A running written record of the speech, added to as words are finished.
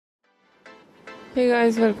Hey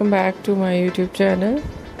guys, welcome back to my YouTube channel,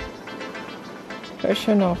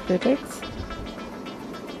 Fashion of Latex.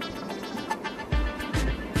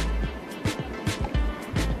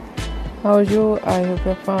 How are you? I hope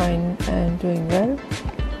you're fine and doing well,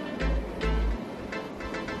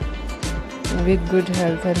 with good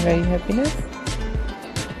health and very happiness,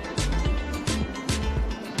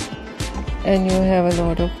 and you have a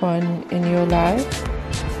lot of fun in your life.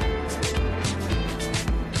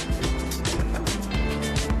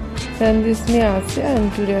 And this is me Asya,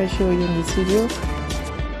 and today I show you in this video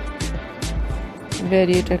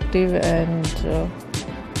very attractive and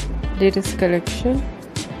latest collection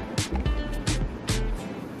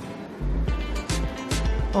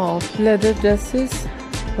of leather dresses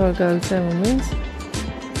for girls and women.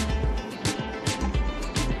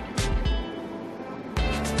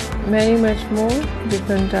 Many much more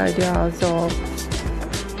different ideas of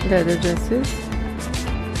leather dresses.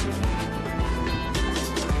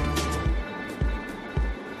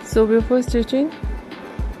 So before stitching,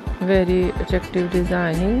 very attractive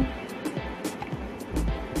designing,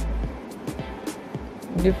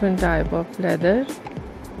 different type of leather,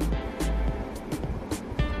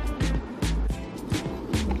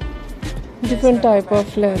 different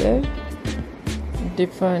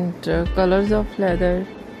colors of leather,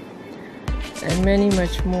 and many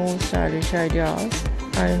much more stylish ideas.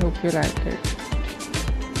 I hope you like it.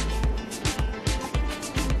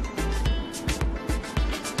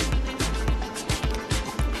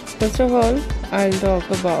 First of all, I'll talk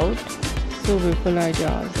about so beautiful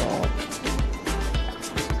ideas of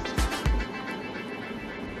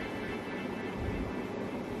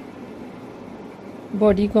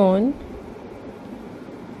bodycon,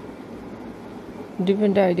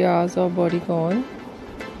 different ideas of bodycon,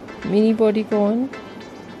 mini bodycon,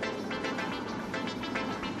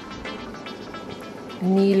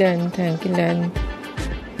 knee length, ankle length,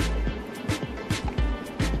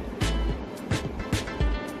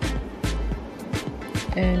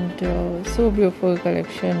 and so beautiful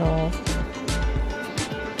collection of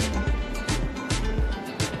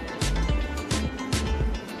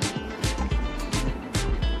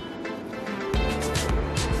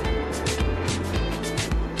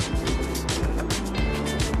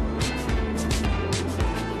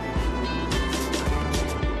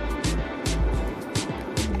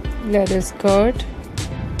leather skirt,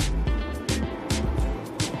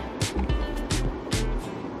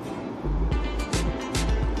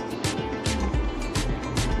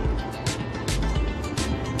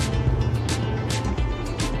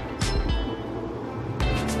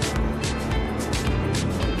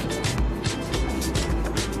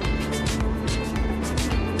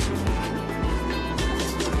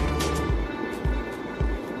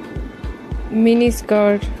 mini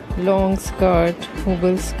skirt, long skirt,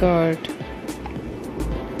 oval skirt,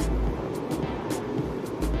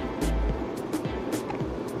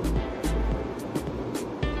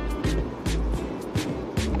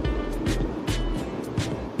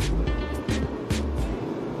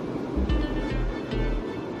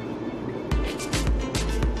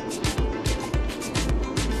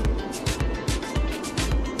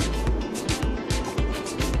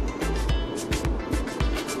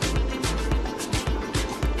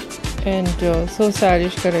 and so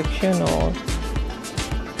stylish collection of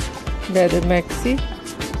leather maxi.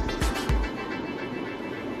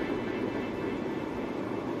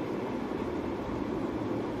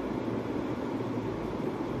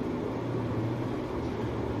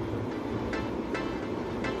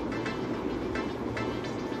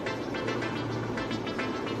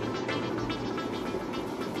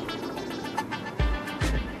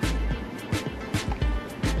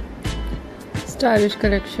 Stylish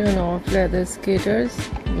collection of leather skaters,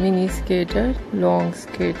 mini skater, long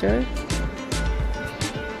skater,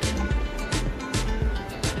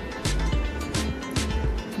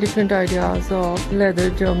 different ideas of leather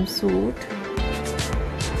jumpsuit,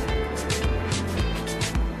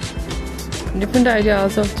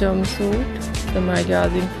 some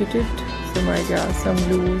ideas in fitted, some ideas some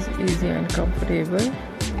loose, easy and comfortable.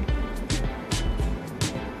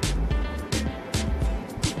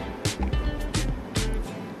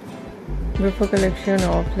 Beautiful collection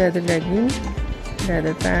of leather leggings,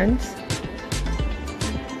 leather pants,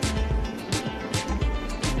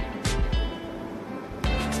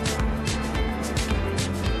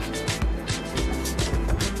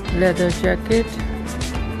 leather jacket,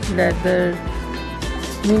 leather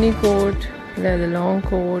mini coat, leather long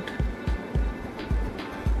coat,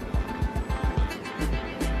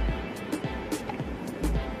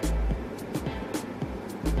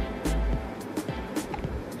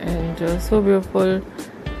 and so beautiful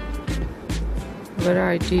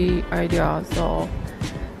variety ideas of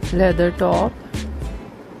leather top,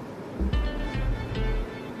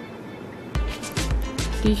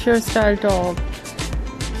 t-shirt style top,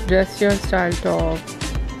 dress shirt style top,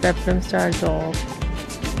 peplum style top,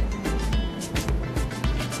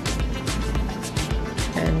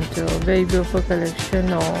 and very beautiful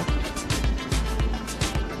collection of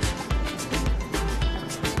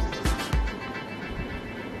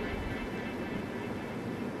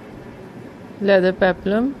leather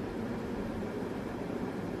peplum,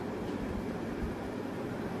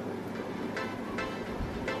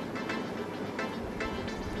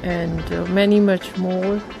 and many much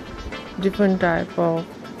more different type of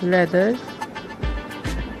leather.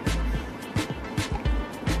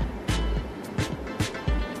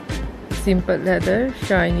 Simple leather,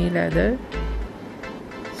 shiny leather,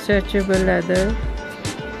 stretchable leather,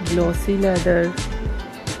 glossy leather,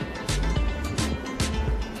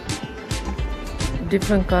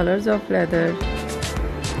 different colors of leather,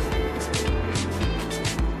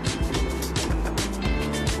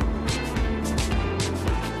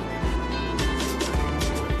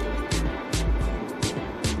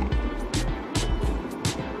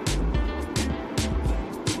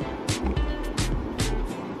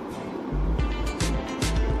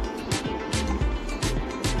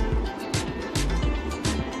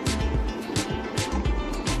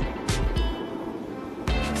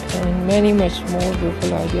 and many much more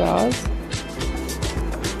beautiful ideas.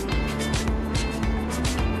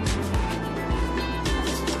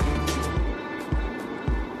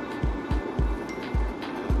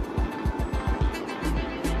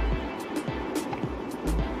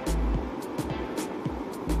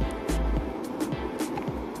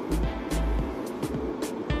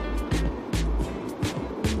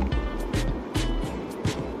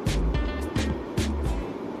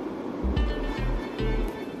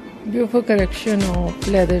 Beautiful collection of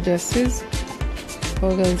leather dresses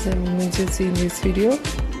for girls and women to see in this video.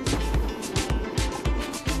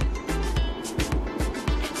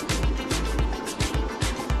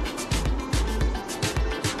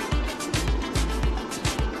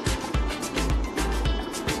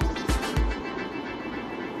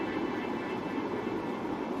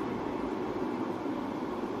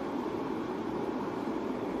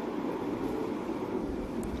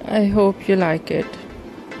 I hope you like it.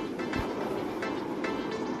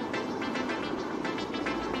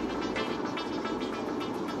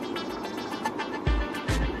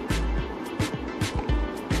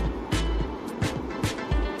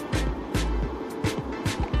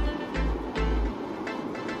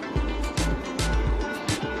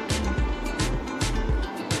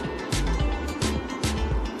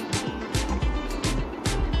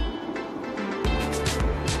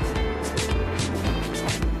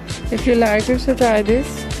 If you like it, so try this.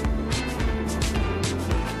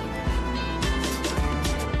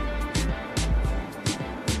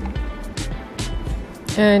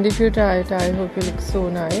 And if you try it, I hope you look so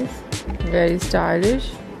nice, very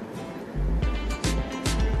stylish,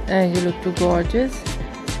 and you look too gorgeous.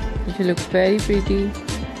 You look very pretty,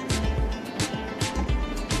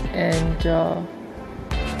 and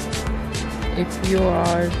if you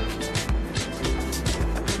are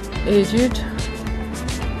aged,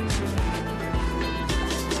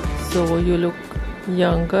 so you look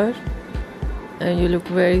younger and you look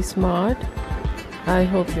very smart, I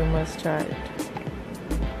hope you must try it.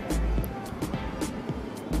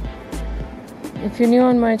 If you're new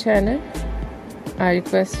on my channel, I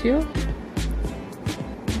request you,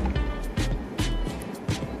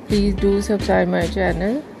 please do subscribe my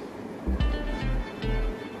channel.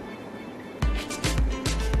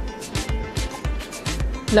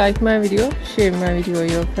 Like my video, share my video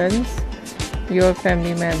with your friends, your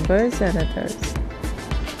family members and others.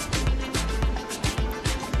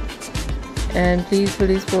 And please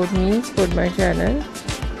support me, support my channel.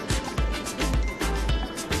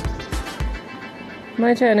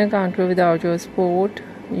 My channel can't grow without your support,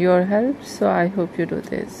 your help, so I hope you do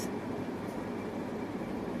this.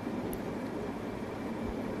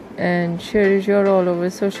 And share it your all over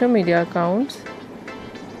social media accounts.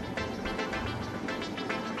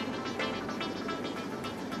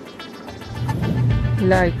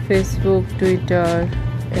 Like Facebook, Twitter,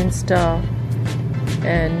 Insta,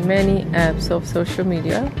 and many apps of social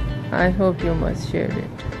media. I hope you must share it.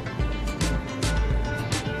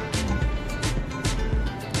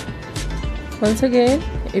 Once again,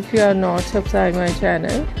 if you are not subscribed my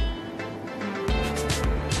channel,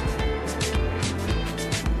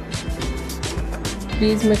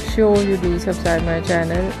 please make sure you do subscribe my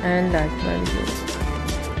channel and like my video.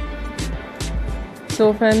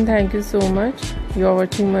 So friend, thank you so much. You are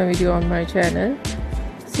watching my video on my channel.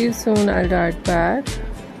 See you soon. I'll write back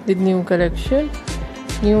with new collection,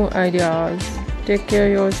 new ideas. Take care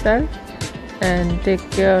yourself and take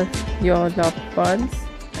care your loved ones.